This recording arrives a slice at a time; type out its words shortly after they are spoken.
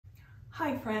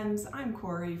Hi friends, I'm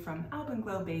Corey from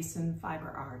Alpenglow Basin Fiber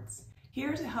Arts,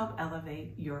 here to help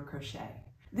elevate your crochet.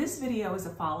 This video is a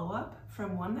follow-up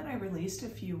from one that I released a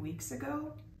few weeks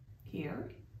ago,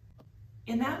 here.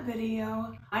 In that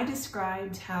video, I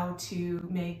described how to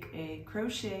make a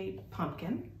crochet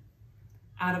pumpkin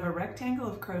out of a rectangle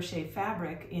of crochet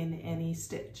fabric in any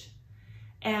stitch.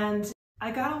 And I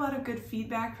got a lot of good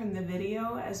feedback from the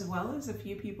video, as well as a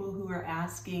few people who were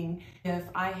asking if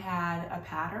I had a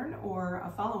pattern or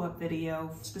a follow-up video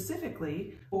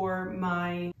specifically for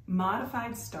my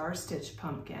modified star stitch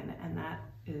pumpkin, and that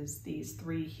is these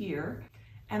three here.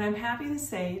 And I'm happy to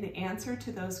say the answer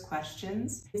to those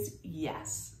questions is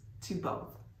yes to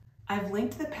both. I've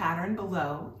linked the pattern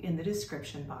below in the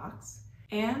description box,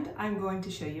 and I'm going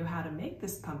to show you how to make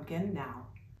this pumpkin now.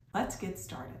 Let's get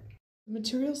started. The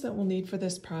materials that we'll need for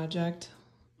this project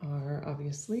are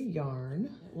obviously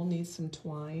yarn. We'll need some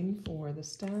twine for the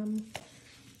stem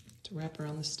to wrap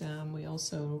around the stem. We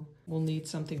also will need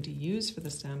something to use for the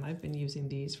stem. I've been using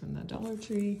these from the Dollar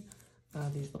Tree,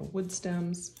 these little wood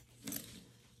stems,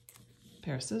 a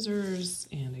pair of scissors,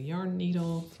 and a yarn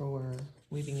needle for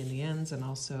weaving in the ends and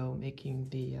also making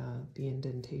the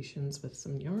indentations with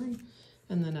some yarn.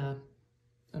 And then a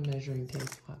measuring tape,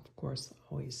 of course,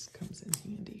 always comes in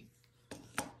handy.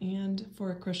 And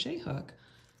for a crochet hook,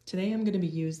 today I'm going to be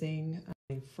using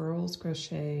a Furls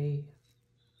crochet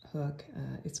hook.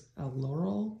 It's a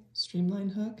Laurel streamline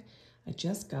hook. I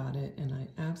just got it and I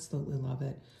absolutely love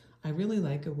it. I really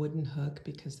like a wooden hook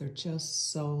because they're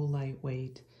just so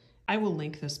lightweight. I will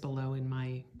link this below in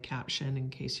my caption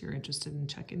in case you're interested in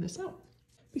checking this out.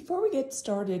 Before we get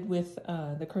started with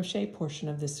the crochet portion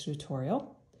of this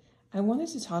tutorial, I wanted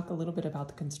to talk a little bit about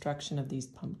the construction of these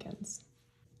pumpkins.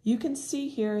 You can see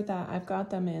here that I've got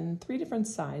them in 3 different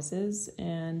sizes,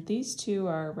 and these two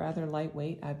are rather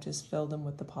lightweight. I've just filled them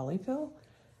with the polyfill.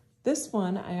 This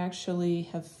one I actually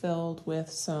have filled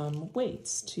with some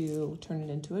weights to turn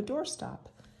it into a doorstop.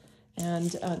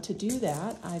 And to do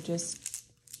that, I just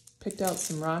picked out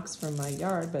some rocks from my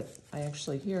yard, but I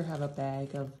actually here have a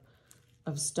bag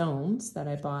of stones that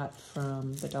I bought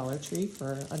from the Dollar Tree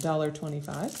for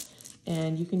 $1.25.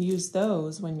 And you can use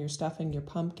those when you're stuffing your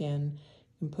pumpkin.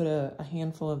 You can put a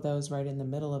handful of those right in the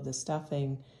middle of the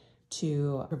stuffing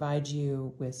to provide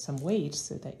you with some weight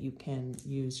so that you can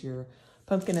use your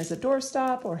pumpkin as a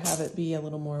doorstop or have it be a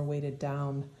little more weighted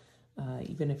down.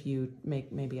 Even if you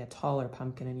make maybe a taller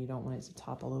pumpkin and you don't want it to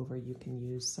topple over, you can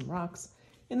use some rocks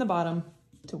in the bottom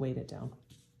to weight it down.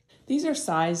 These are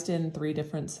sized in 3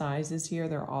 different sizes here.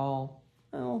 They're all,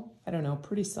 well, I don't know,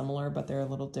 pretty similar, but they're a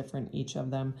little different, each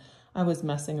of them. I was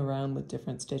messing around with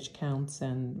different stitch counts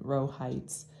and row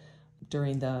heights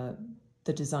during the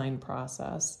design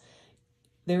process.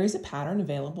 There is a pattern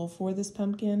available for this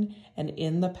pumpkin, and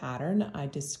in the pattern I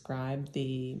described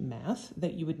the math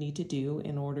that you would need to do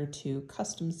in order to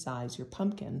custom size your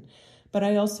pumpkin. But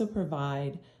I also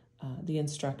provide the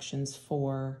instructions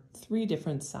for 3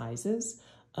 different sizes.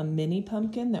 A mini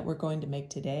pumpkin that we're going to make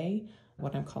today,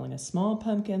 what I'm calling a small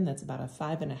pumpkin that's about a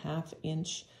 5.5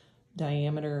 inch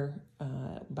diameter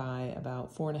by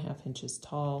about 4.5 inches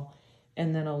tall,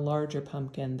 and then a larger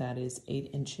pumpkin that is 8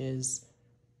 inches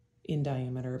in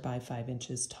diameter by 5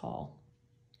 inches tall.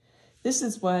 This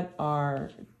is what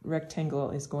our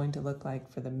rectangle is going to look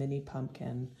like for the mini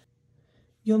pumpkin.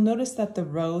 You'll notice that the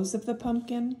rows of the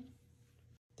pumpkin,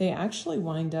 they actually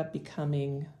wind up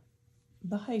becoming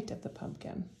the height of the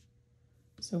pumpkin.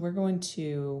 So we're going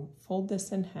to fold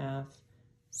this in half,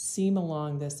 seam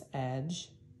along this edge,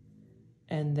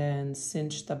 and then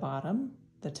cinch the bottom,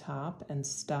 the top, and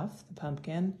stuff the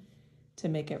pumpkin to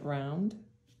make it round.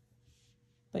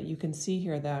 But you can see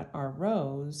here that our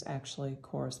rows actually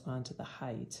correspond to the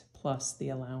height plus the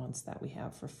allowance that we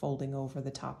have for folding over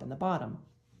the top and the bottom.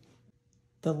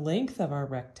 The length of our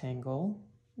rectangle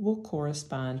will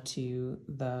correspond to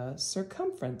the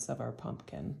circumference of our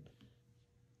pumpkin.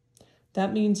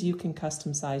 That means you can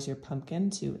custom size your pumpkin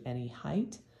to any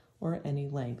height or any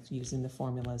length using the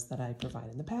formulas that I provide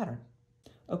in the pattern.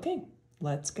 Okay,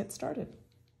 let's get started.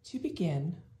 To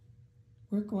begin,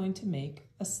 we're going to make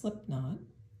a slip knot.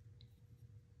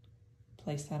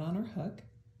 Place that on our hook.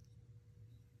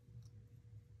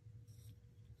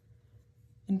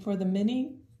 And for the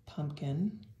mini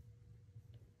pumpkin,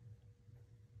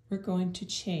 we're going to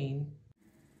chain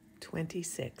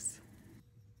 26.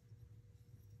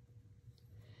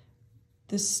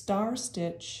 The star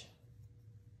stitch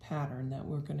pattern that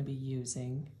we're going to be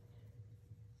using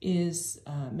is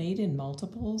made in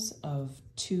multiples of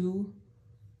 2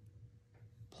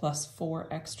 plus 4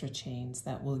 extra chains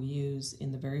that we'll use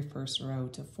in the very first row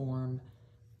to form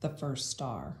the first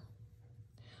star.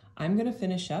 I'm going to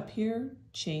finish up here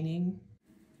chaining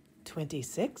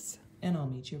 26, and I'll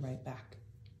meet you right back.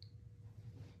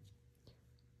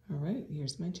 All right,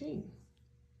 here's my chain.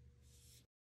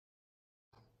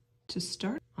 To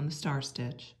start on the star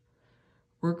stitch,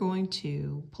 we're going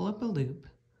to pull up a loop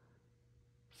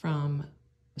from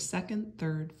the 2nd,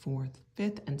 3rd, 4th,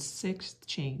 5th, and 6th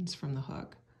chains from the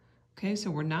hook. Okay,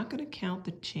 so we're not going to count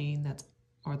the chain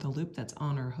or the loop that's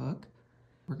on our hook.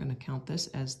 We're going to count this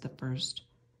as the first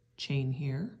chain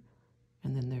here,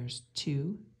 and then there's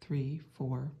 2, 3,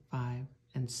 4, 5,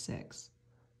 and 6.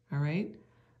 All right,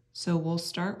 so we'll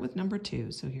start with number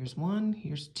 2. So here's 1,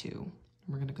 here's 2.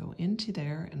 We're going to go into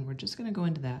there, and we're just going to go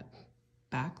into that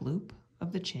back loop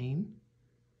of the chain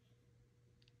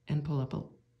and pull up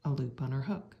a loop on our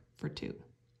hook for 2.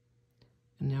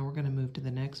 And now we're going to move to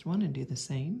the next one and do the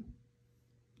same.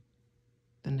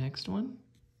 The next one.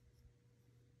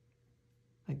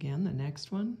 Again, the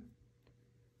next one.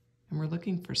 And we're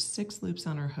looking for 6 loops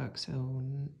on our hook. So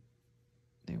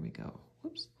there we go.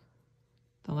 Whoops.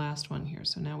 The last one here.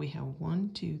 So now we have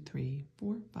 1, 2, 3,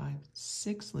 4, 5,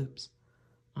 6 loops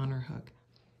on our hook.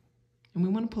 And we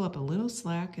want to pull up a little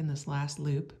slack in this last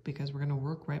loop because we're going to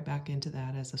work right back into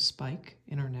that as a spike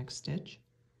in our next stitch.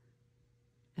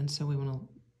 And so we want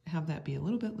to have that be a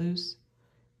little bit loose,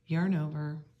 yarn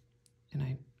over, and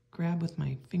I grab with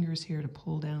my fingers here to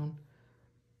pull down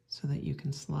so that you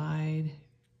can slide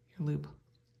your loop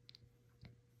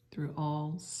through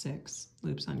all 6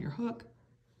 loops on your hook.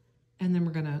 And then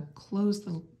we're going to close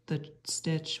the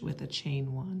stitch with a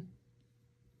chain 1.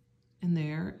 And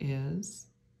there is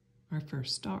our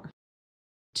first star.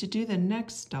 To do the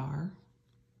next star,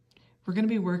 we're going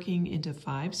to be working into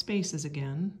 5 spaces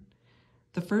again.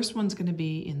 The first one's going to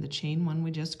be in the chain 1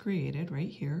 we just created right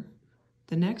here.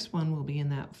 The next one will be in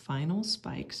that final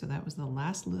spike, so that was the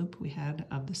last loop we had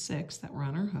of the 6 that were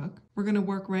on our hook. We're going to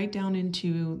work right down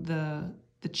into the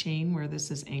chain where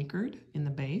this is anchored in the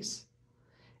base,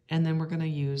 and then we're going to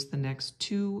use the next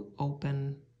 2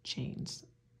 open chains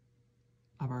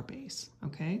of our base,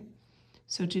 okay?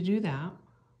 So to do that,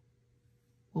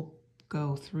 we'll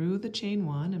go through the chain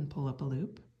 1 and pull up a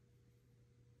loop,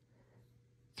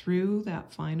 through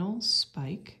that final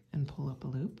spike and pull up a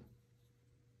loop,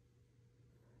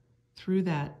 through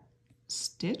that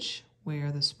stitch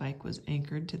where the spike was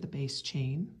anchored to the base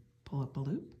chain, pull up a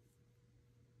loop,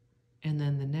 and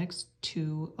then the next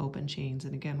 2 open chains,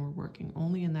 and again we're working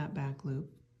only in that back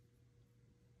loop.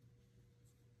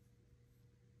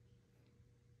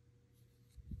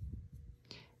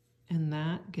 And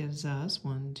that gives us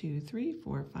 1, 2, 3,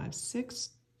 4, 5, 6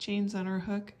 chains on our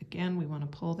hook. Again, we want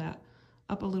to pull that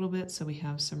up a little bit so we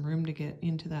have some room to get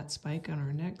into that spike on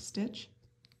our next stitch.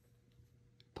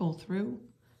 Pull through,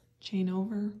 chain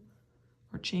over,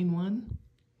 or chain 1.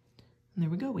 And there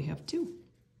we go, we have 2.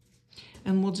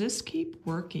 And we'll just keep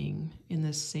working in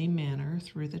this same manner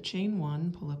through the chain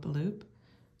 1, pull up a loop,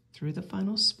 through the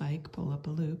final spike, pull up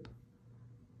a loop,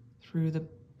 through the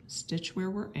stitch where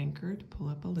we're anchored, pull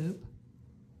up a loop,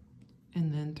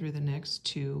 and then through the next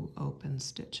 2 open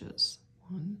stitches.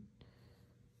 1,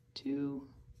 2,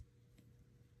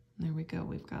 and there we go.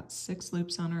 We've got 6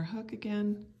 loops on our hook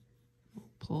again. We'll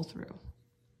pull through.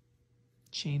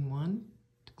 Chain 1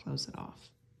 to close it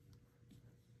off.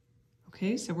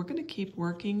 Okay, so we're going to keep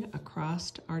working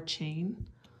across our chain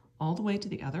all the way to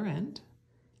the other end,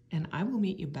 and I will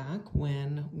meet you back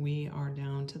when we are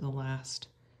down to the last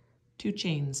 2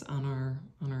 chains on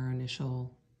our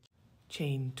initial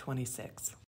chain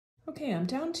 26. Okay, I'm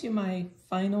down to my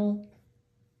final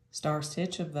star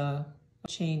stitch of the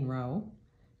chain row.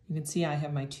 You can see I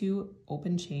have my 2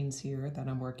 open chains here that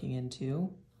I'm working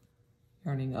into,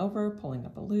 yarning over, pulling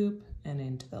up a loop, and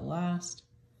into the last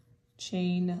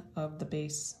chain of the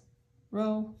base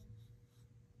row,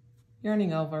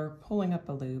 yarning over, pulling up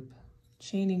a loop,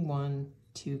 chaining 1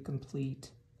 to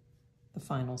complete the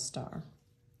final star.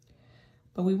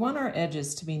 But we want our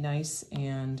edges to be nice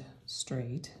and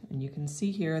straight, and you can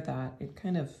see here that it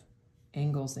kind of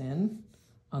angles in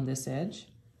on this edge.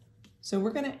 So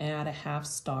we're going to add a half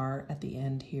star at the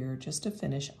end here just to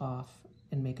finish off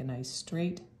and make a nice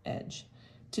straight edge.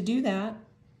 To do that,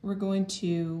 we're going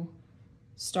to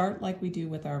start like we do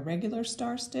with our regular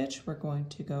star stitch. We're going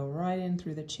to go right in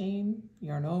through the chain,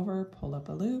 yarn over, pull up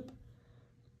a loop,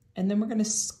 and then we're going to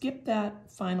skip that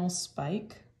final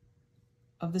spike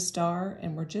of the star,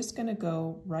 and we're just going to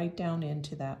go right down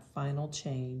into that final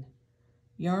chain,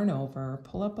 yarn over,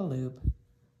 pull up a loop.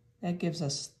 That gives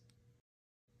us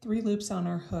 3 loops on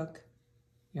our hook,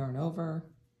 yarn over,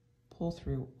 pull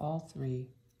through all 3,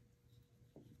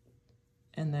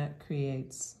 and that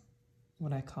creates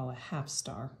what I call a half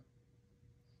star.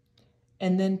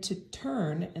 And then to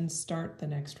turn and start the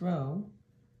next row,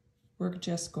 we're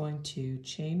just going to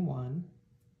chain 1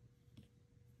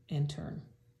 and turn.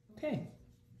 Okay,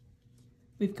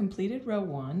 we've completed row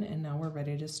 1 and now we're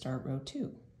ready to start row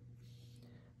 2.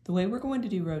 The way we're going to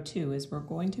do row 2 is we're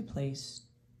going to place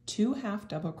 2 half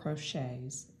double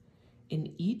crochets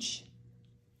in each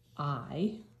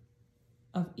eye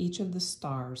of each of the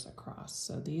stars across.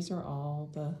 So these are all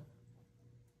the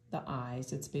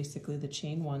eyes. It's basically the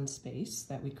chain 1 space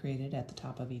that we created at the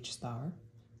top of each star.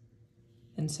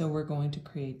 And so we're going to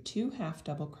create 2 half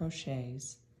double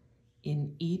crochets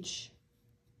in each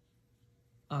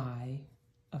eye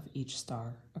of each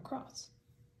star across,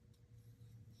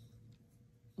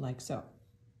 like so.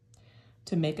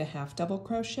 To make a half double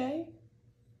crochet,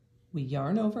 we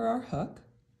yarn over our hook,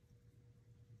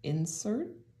 insert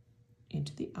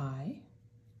into the eye,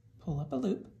 pull up a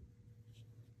loop,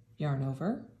 yarn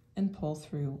over, and pull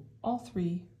through all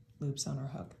 3 loops on our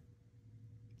hook.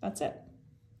 That's it.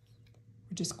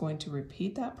 We're just going to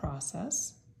repeat that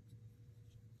process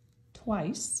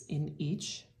twice in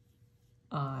each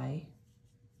eye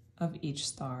of each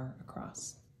star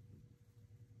across.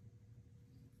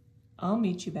 I'll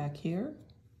meet you back here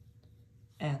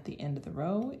at the end of the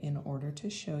row in order to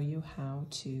show you how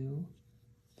to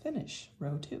finish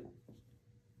row 2.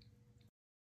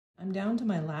 I'm down to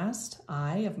my last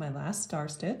eye of my last star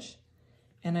stitch,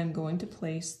 and I'm going to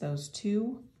place those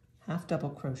 2 half double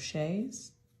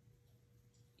crochets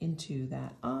into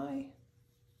that eye,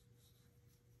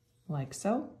 like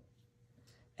so.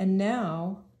 And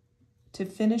now, to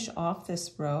finish off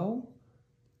this row,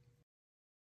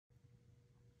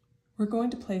 we're going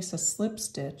to place a slip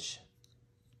stitch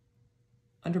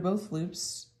under both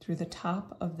loops through the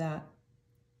top of that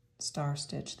star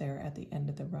stitch there at the end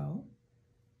of the row.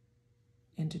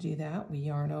 And to do that, we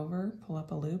yarn over, pull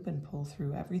up a loop, and pull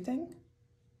through everything.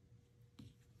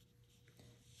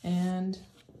 And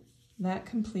that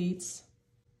completes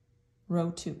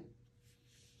row 2.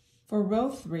 For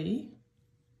row 3,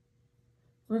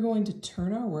 we're going to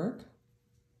turn our work.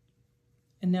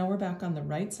 And now we're back on the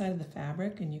right side of the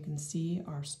fabric, and you can see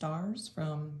our stars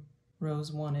from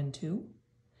rows 1 and 2.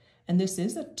 And this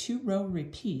is a 2-row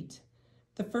repeat.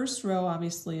 The first row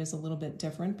obviously is a little bit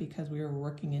different because we were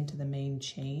working into the main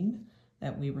chain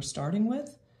that we were starting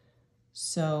with.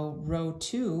 So row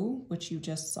 2, which you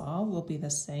just saw, will be the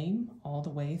same all the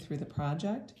way through the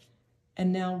project.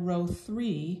 And now row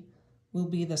 3 will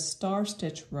be the star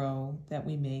stitch row that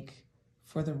we make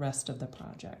for the rest of the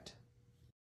project.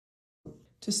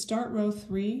 To start row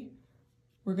 3,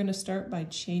 we're going to start by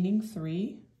chaining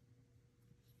 3.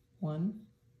 1,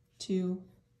 2,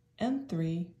 and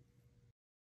 3.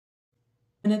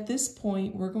 And at this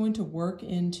point, we're going to work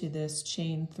into this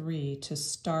chain 3 to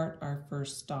start our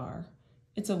first star.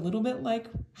 It's a little bit like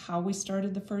how we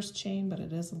started the first chain, but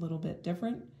it is a little bit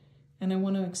different, and I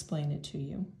want to explain it to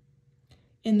you.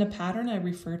 In the pattern, I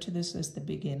refer to this as the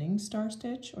beginning star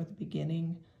stitch or the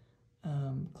beginning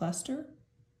cluster.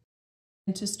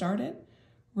 And to start it,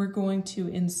 we're going to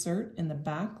insert in the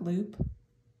back loop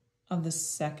of the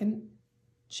second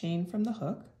chain from the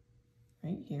hook,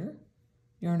 right here.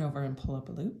 Yarn over and pull up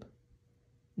a loop.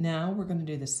 Now we're going to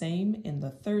do the same in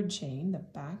the third chain, the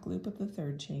back loop of the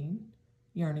third chain,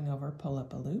 yarning over, pull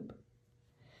up a loop.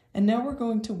 And now we're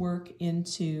going to work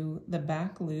into the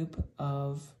back loop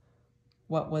of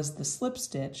what was the slip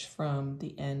stitch from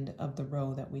the end of the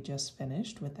row that we just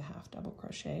finished with the half double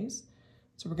crochets.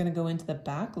 So we're going to go into the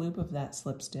back loop of that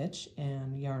slip stitch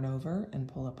and yarn over and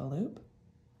pull up a loop.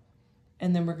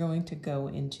 And then we're going to go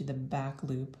into the back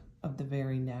loop of the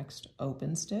very next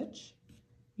open stitch,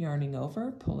 yarning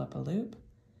over, pull up a loop,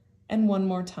 and one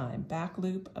more time, back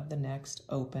loop of the next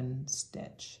open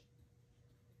stitch.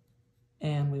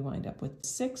 And we wind up with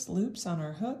 6 loops on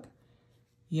our hook,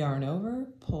 yarn over,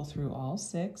 pull through all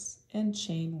 6, and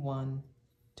chain 1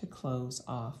 to close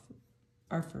off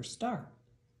our first star.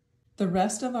 The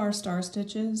rest of our star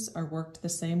stitches are worked the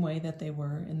same way that they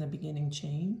were in the beginning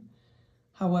chain.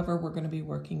 However, we're going to be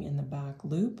working in the back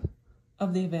loop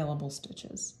of the available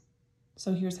stitches.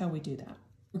 So here's how we do that.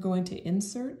 We're going to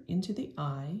insert into the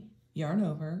eye, yarn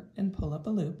over, and pull up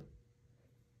a loop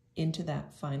into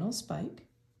that final spike,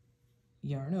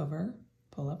 yarn over,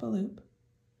 pull up a loop,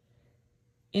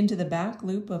 into the back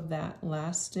loop of that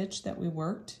last stitch that we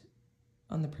worked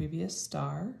on the previous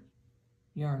star,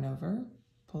 yarn over,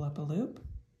 pull up a loop,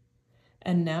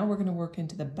 and now we're going to work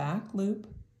into the back loop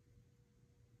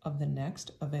of the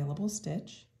next available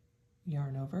stitch,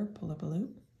 yarn over, pull up a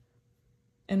loop,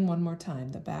 and one more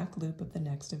time, the back loop of the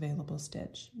next available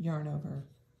stitch, yarn over,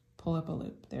 pull up a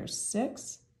loop. There's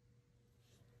 6,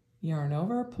 yarn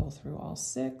over, pull through all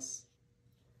 6,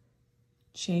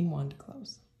 chain 1 to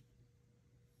close.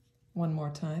 One more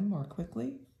time, more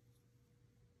quickly.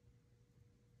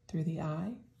 Through the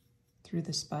eye, through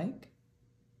the spike,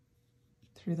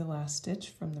 through the last stitch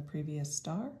from the previous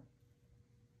star,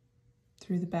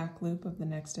 through the back loop of the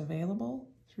next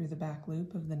available, through the back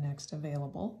loop of the next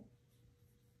available,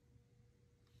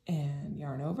 and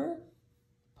yarn over,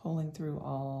 pulling through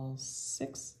all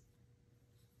 6,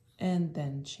 and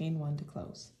then chain 1 to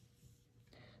close.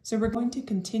 So we're going to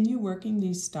continue working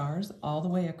these stars all the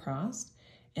way across,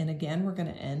 and again we're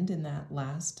going to end in that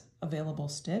last available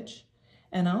stitch,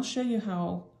 and I'll show you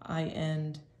how I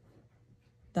end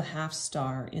the half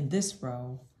star in this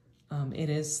row. It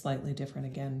is slightly different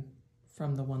again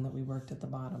from the one that we worked at the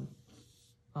bottom.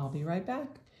 I'll be right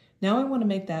back. Now I want to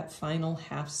make that final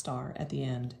half star at the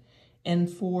end, and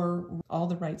for all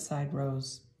the right side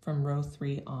rows from row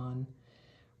 3 on,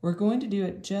 we're going to do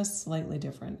it just slightly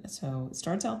different. So it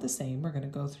starts out the same. We're going to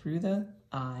go through the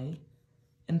eye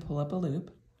and pull up a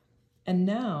loop. And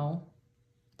now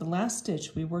the last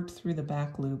stitch, we worked through the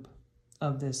back loop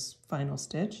of this final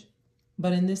stitch.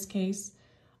 But in this case,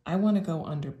 I want to go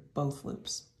under both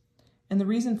loops. And the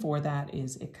reason for that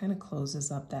is it kind of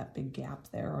closes up that big gap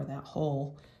there, or that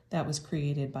hole that was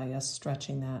created by us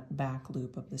stretching that back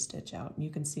loop of the stitch out. And you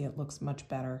can see it looks much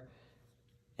better.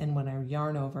 And when I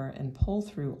yarn over and pull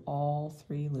through all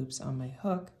 3 loops on my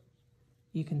hook,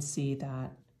 you can see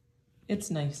that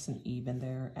it's nice and even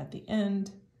there at the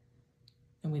end,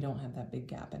 and we don't have that big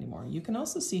gap anymore. You can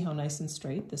also see how nice and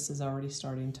straight this is already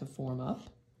starting to form up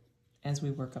as we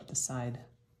work up the side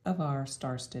of our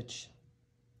star stitch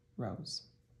rows.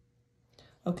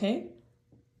 Okay,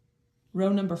 row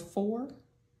number 4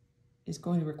 is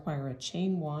going to require a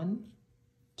chain 1,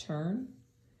 turn,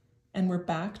 and we're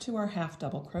back to our half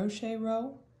double crochet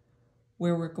row,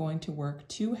 where we're going to work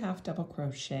 2 half double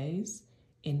crochets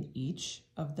in each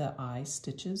of the eye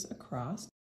stitches across.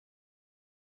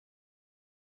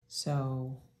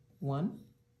 So 1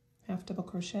 half double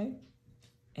crochet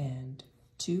and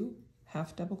 2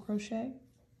 half double crochet,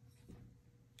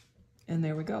 and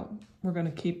there we go. We're going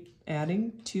to keep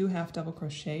adding 2 half double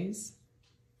crochets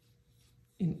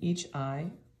in each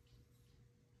eye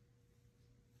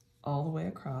all the way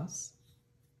across,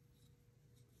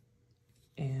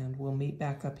 and we'll meet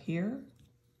back up here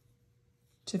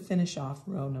to finish off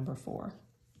row number 4.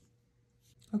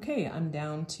 Okay, I'm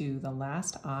down to the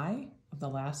last eye of the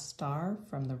last star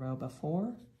from the row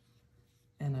before,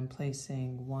 and I'm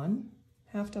placing 1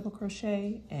 half double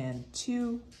crochet and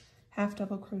 2 half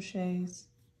double crochets.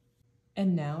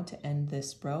 And now to end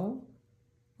this row,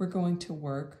 we're going to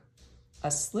work a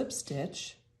slip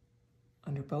stitch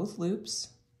under both loops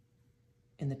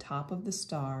in the top of the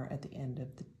star at the end of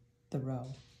the row.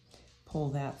 Pull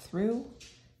that through,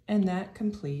 and that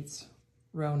completes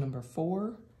row number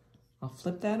 4. I'll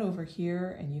flip that over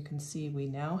here, and you can see we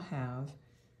now have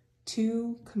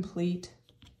 2 complete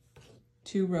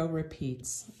 2-row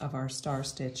repeats of our star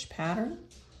stitch pattern.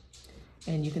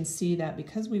 And you can see that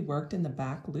because we worked in the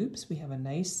back loops, we have a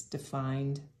nice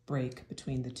defined break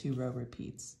between the 2-row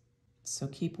repeats. So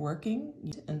keep working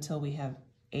until we have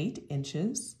 8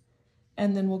 inches,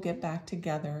 and then we'll get back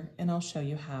together and I'll show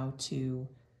you how to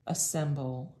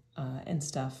assemble and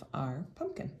stuff our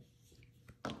pumpkin.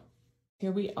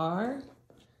 Here we are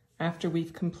after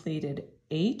we've completed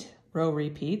 8 row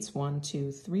repeats, 1,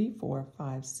 2, 3, 4,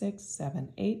 5, 6,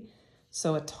 7, 8.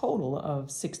 So a total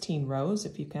of 16 rows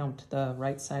if you count the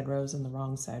right side rows and the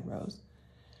wrong side rows.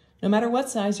 No matter what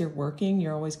size you're working,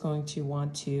 you're always going to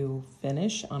want to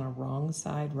finish on a wrong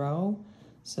side row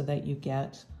so that you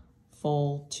get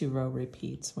full 2-row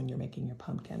repeats when you're making your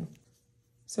pumpkin.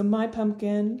 So my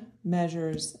pumpkin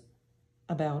measures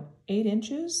about 8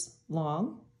 inches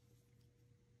long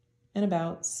and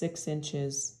about 6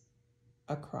 inches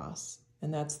across.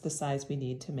 And that's the size we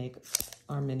need to make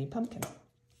our mini pumpkin.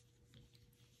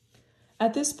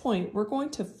 At this point, we're going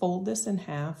to fold this in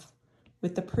half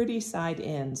with the pretty side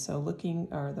in. So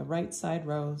the right side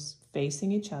rows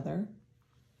facing each other.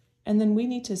 And then we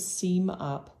need to seam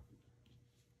up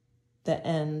the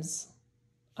ends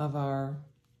of our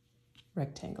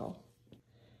rectangle.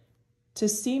 To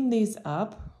seam these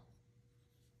up,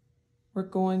 we're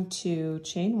going to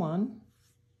chain 1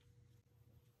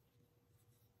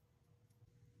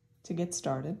 to get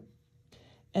started.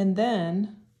 And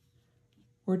then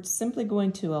we're simply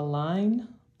going to align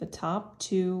the top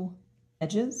 2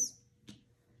 edges,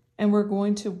 and we're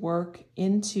going to work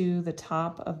into the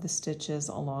top of the stitches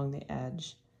along the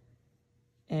edge.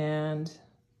 And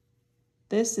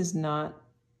this is not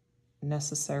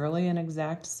necessarily an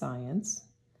exact science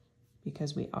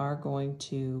because we are going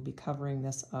to be covering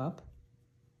this up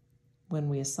when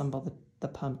we assemble the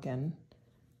pumpkin.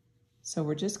 So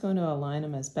we're just going to align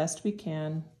them as best we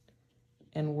can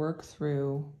and work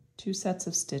through 2 sets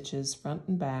of stitches, front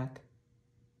and back,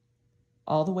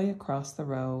 all the way across the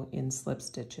row in slip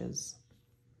stitches.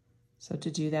 So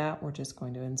to do that, we're just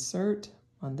going to insert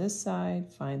on this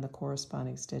side, find the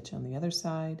corresponding stitch on the other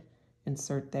side,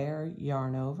 insert there,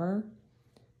 yarn over,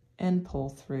 and pull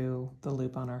through the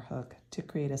loop on our hook to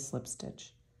create a slip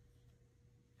stitch.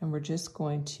 And we're just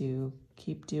going to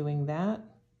keep doing that,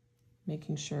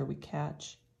 making sure we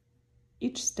catch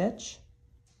each stitch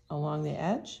along the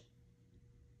edge.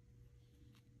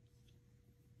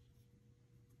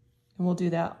 And we'll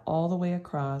do that all the way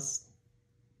across,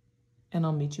 and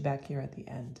I'll meet you back here at the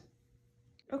end.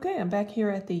 Okay, I'm back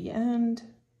here at the end,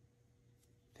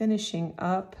 finishing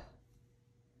up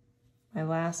my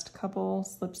last couple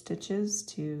slip stitches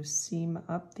to seam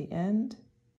up the end.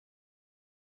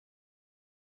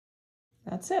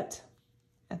 That's it.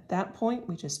 At that point,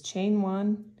 we just chain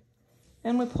 1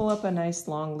 and we pull up a nice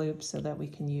long loop so that we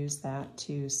can use that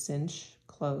to cinch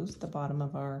close the bottom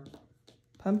of our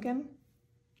pumpkin.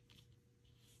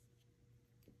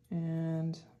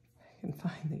 And I can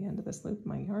find the end of this loop.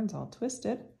 My yarn's all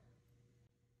twisted.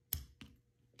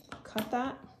 Cut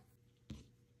that.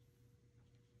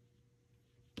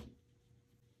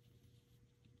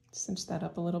 Cinch that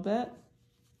up a little bit.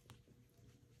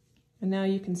 And now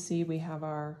you can see we have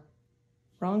our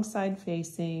wrong side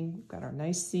facing, we've got our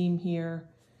nice seam here,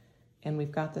 and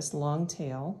we've got this long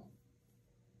tail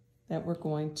that we're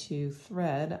going to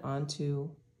thread onto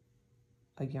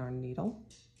a yarn needle.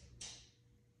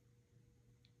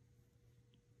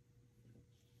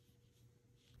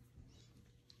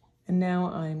 And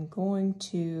now I'm going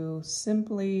to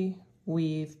simply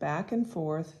weave back and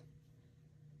forth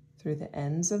through the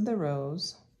ends of the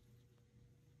rows,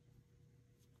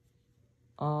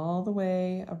 all the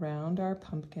way around our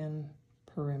pumpkin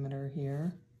perimeter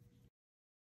here.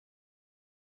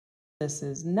 This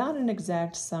is not an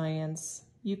exact science.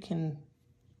 You can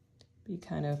be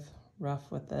kind of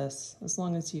rough with this as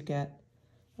long as you get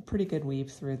a pretty good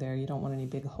weave through there. You don't want any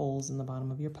big holes in the bottom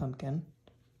of your pumpkin.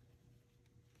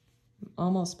 I'm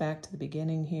almost back to the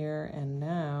beginning here, and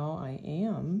now I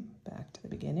am back to the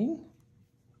beginning.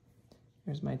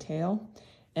 Here's my tail.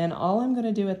 And all I'm going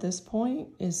to do at this point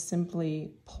is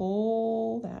simply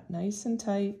pull that nice and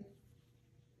tight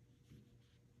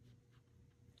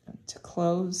to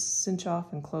close, cinch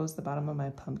off and close the bottom of my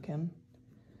pumpkin.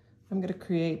 I'm going to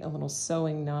create a little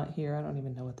sewing knot here. I don't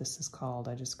even know what this is called.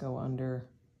 I just go under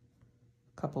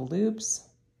a couple loops,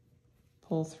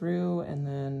 pull through, and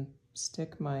then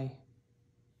stick my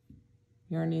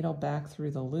yarn needle back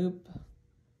through the loop,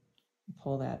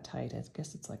 pull that tight. I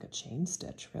guess it's like a chain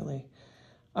stitch, really.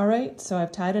 All right, so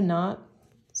I've tied a knot,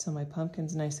 so my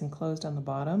pumpkin's nice and closed on the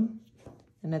bottom.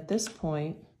 And at this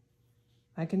point,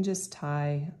 I can just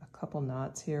tie a couple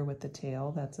knots here with the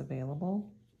tail that's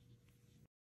available.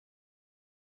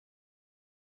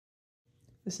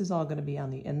 This is all going to be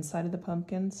on the inside of the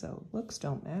pumpkin, so looks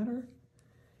don't matter.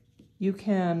 You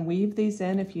can weave these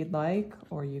in if you'd like,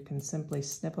 or you can simply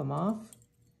snip them off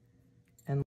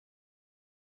and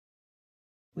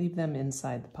leave them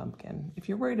inside the pumpkin. If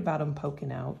you're worried about them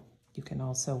poking out, you can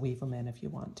also weave them in if you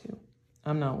want to.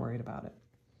 I'm not worried about it.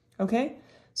 Okay,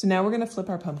 so now we're going to flip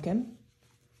our pumpkin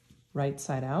right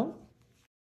side out.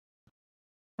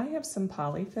 I have some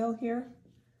polyfill here,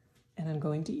 and I'm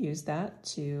going to use that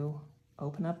to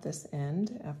open up this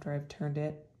end after I've turned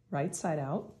it right side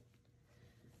out.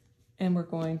 And we're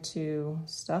going to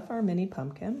stuff our mini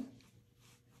pumpkin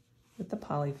with the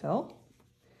polyfill.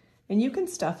 And you can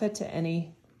stuff it to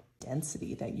any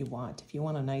density that you want. If you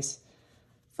want a nice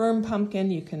firm pumpkin,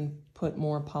 you can put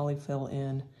more polyfill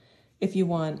in. If you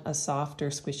want a softer,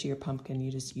 squishier pumpkin,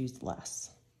 you just use less.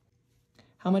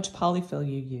 How much polyfill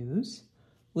you use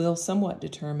will somewhat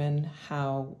determine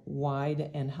how wide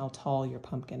and how tall your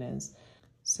pumpkin is.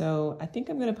 So I think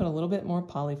I'm going to put a little bit more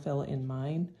polyfill in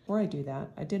mine. Before I do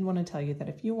that, I did want to tell you that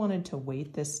if you wanted to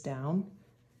weight this down,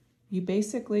 you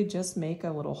basically just make a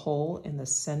little hole in the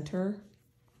center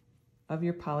of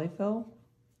your polyfill,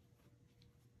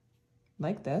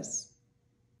 like this.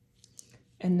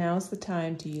 And now's the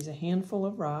time to use a handful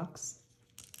of rocks,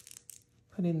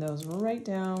 putting those right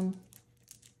down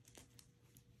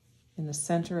in the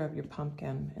center of your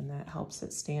pumpkin, and that helps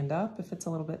it stand up if it's a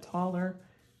little bit taller.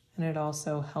 And it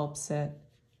also helps it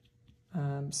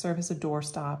serve as a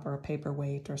doorstop or a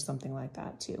paperweight or something like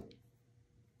that too.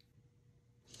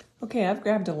 Okay, I've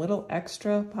grabbed a little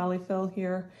extra polyfill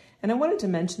here, and I wanted to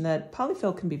mention that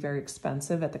polyfill can be very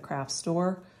expensive at the craft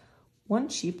store. One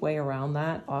cheap way around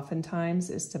that oftentimes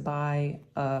is to buy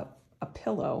a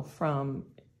pillow from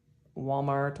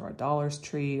Walmart or a Dollar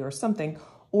Tree or something,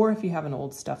 or if you have an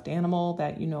old stuffed animal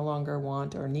that you no longer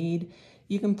want or need,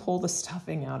 you can pull the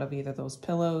stuffing out of either those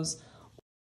pillows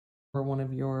or one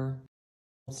of your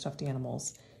stuffed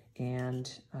animals,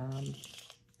 and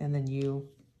then you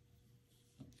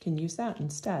can use that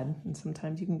instead, and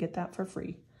sometimes you can get that for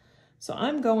free. So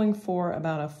I'm going for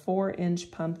about a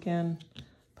 4-inch pumpkin,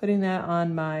 putting that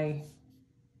on my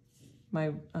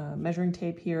measuring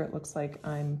tape here. It looks like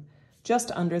I'm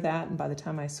just under that, and by the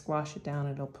time I squash it down,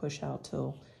 it'll push out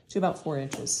to about 4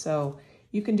 inches. So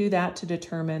you can do that to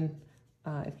determine,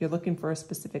 if you're looking for a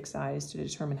specific size, to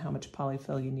determine how much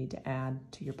polyfill you need to add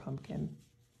to your pumpkin.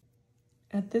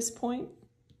 At this point,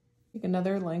 take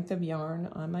another length of yarn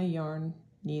on my yarn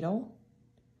needle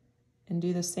and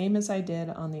do the same as I did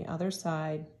on the other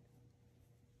side,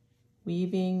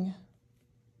 weaving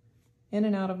in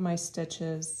and out of my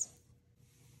stitches,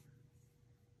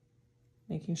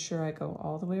 making sure I go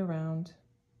all the way around.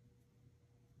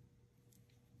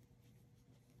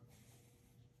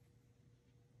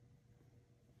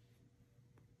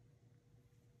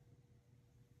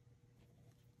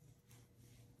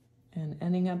 And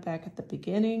ending up back at the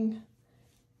beginning,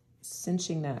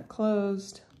 cinching that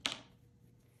closed.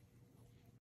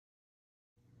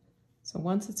 So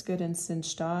once it's good and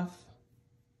cinched off,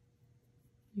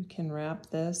 you can wrap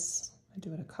this. I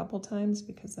do it a couple times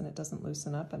because then it doesn't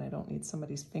loosen up and I don't need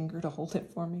somebody's finger to hold it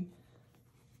for me.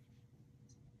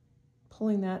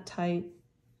 Pulling that tight,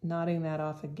 knotting that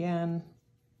off again.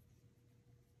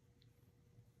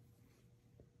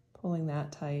 Pulling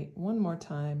that tight one more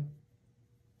time.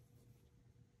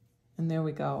 And there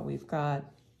we go. We've got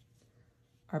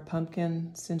our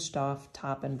pumpkin cinched off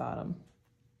top and bottom.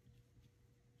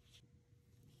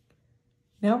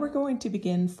 Now we're going to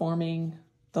begin forming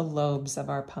the lobes of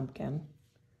our pumpkin.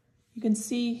 You can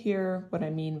see here what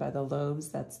I mean by the lobes.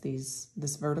 That's this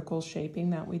vertical shaping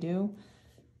that we do.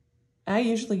 I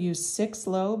usually use 6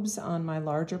 lobes on my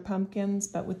larger pumpkins,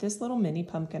 but with this little mini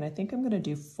pumpkin, I think I'm going to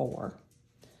do 4.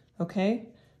 Okay,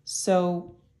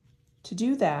 so to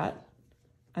do that,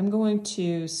 I'm going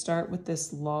to start with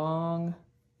this long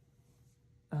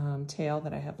tail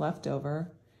that I have left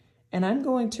over, and I'm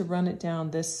going to run it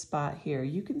down this spot here.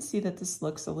 You can see that this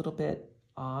looks a little bit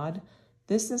odd.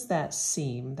 This is that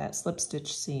seam, that slip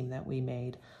stitch seam that we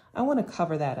made. I want to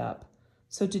cover that up.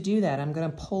 So to do that, I'm going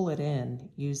to pull it in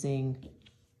using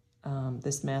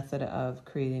this method of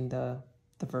creating the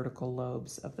vertical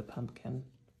lobes of the pumpkin.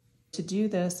 To do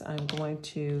this, I'm going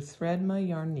to thread my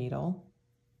yarn needle.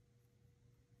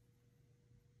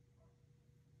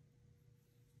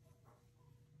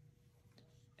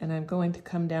 And I'm going to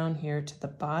come down here to the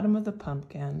bottom of the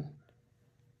pumpkin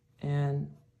and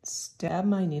stab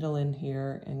my needle in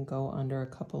here and go under a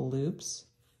couple loops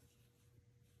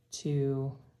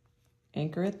to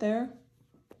anchor it there.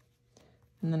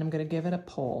 And then I'm going to give it a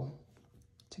pull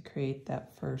to create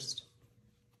that first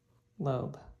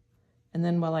lobe. And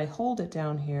then while I hold it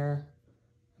down here,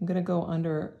 I'm going to go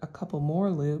under a couple more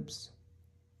loops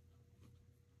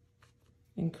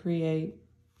and create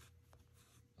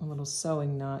a little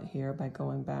sewing knot here by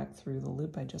going back through the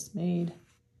loop I just made.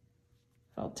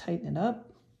 I'll tighten it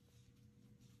up.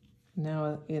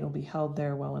 Now it'll be held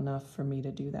there well enough for me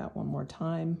to do that one more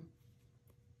time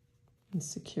and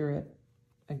secure it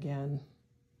again.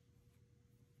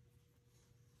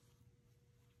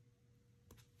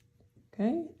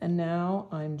 Okay, and now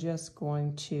I'm just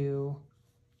going to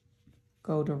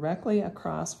go directly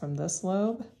across from this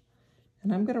lobe,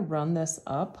 and I'm going to run this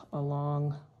up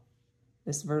along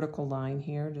this vertical line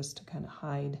here just to kind of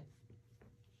hide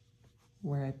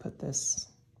where I put this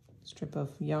strip of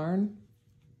yarn.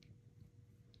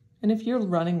 And if you're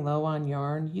running low on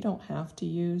yarn, you don't have to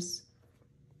use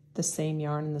the same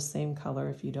yarn in the same color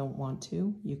if you don't want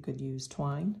to. You could use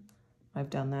twine.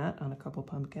 I've done that on a couple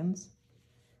pumpkins.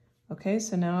 Okay,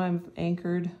 so now I've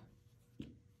anchored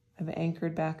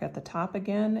back at the top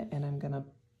again, and I'm gonna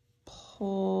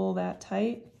pull that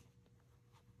tight,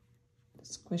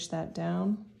 squish that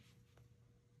down,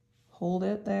 hold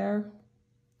it there,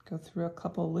 go through a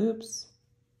couple loops,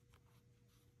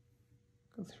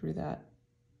 go through that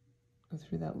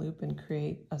loop and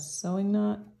create a sewing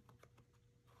knot,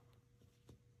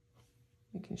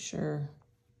 making sure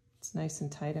it's nice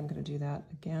and tight. I'm going to do that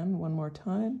again one more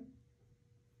time,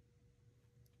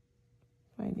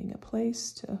 finding a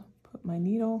place to put my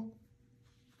needle,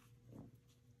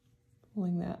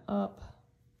 pulling that up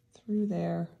through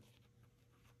there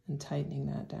and tightening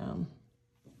that down.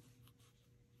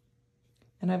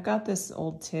 And I've got this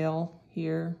old tail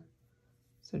here,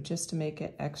 so just to make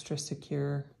it extra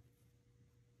secure,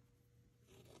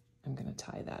 I'm going to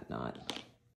tie that knot.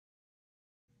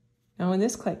 Now in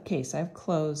this case, I've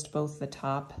closed both the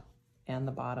top and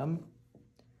the bottom.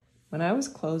 When I was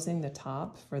closing the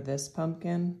top for this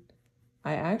pumpkin,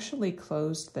 I actually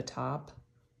closed the top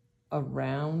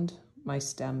around my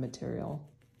stem material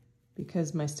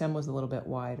because my stem was a little bit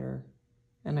wider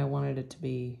and I wanted it to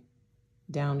be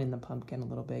down in the pumpkin a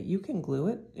little bit. You can glue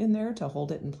it in there to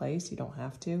hold it in place, you don't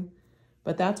have to,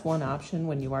 but that's one option.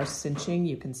 When you are cinching,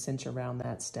 you can cinch around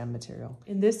that stem material.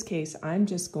 In this case, I'm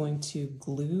just going to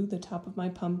glue the top of my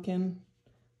pumpkin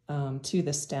to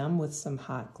the stem with some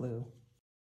hot glue.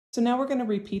 So now we're going to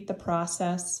repeat the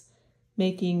process,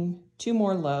 making 2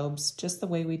 more lobes just the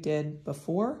way we did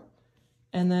before.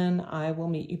 And then I will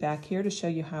meet you back here to show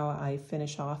you how I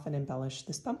finish off and embellish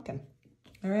this pumpkin.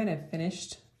 All right, I've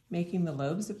finished making the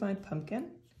lobes of my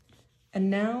pumpkin. And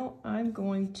now I'm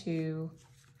going to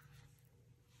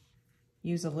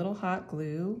use a little hot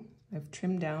glue. I've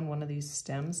trimmed down one of these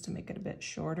stems to make it a bit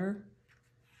shorter.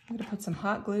 I'm going to put some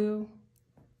hot glue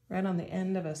right on the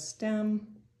end of a stem.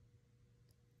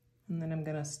 And then I'm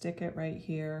going to stick it right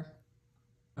here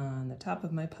on the top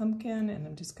of my pumpkin, and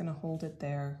I'm just going to hold it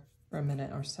there for a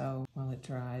minute or so while it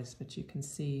dries, but you can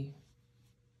see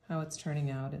how it's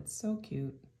turning out. It's so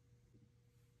cute.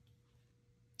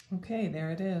 Okay,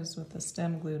 there it is with the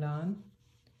stem glued on.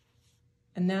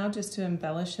 And now just to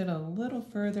embellish it a little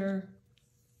further,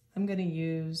 I'm going to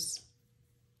use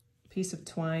a piece of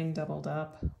twine doubled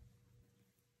up,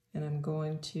 and I'm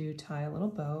going to tie a little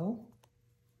bow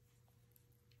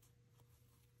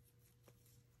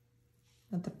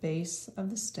at the base of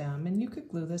the stem, and you could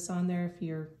glue this on there if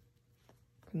you're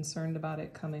concerned about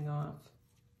it coming off.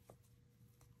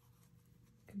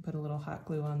 You can put a little hot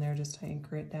glue on there just to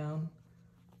anchor it down.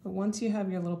 But once you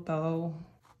have your little bow,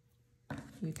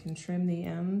 you can trim the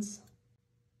ends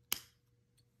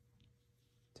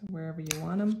to wherever you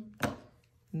want them.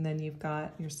 And then you've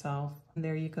got yourself, and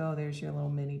there you go, there's your little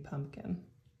mini pumpkin.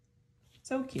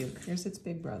 So cute. Here's its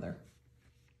big brother.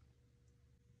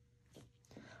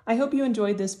 I hope you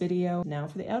enjoyed this video. Now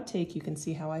for the outtake, you can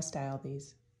see how I style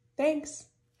these. Thanks!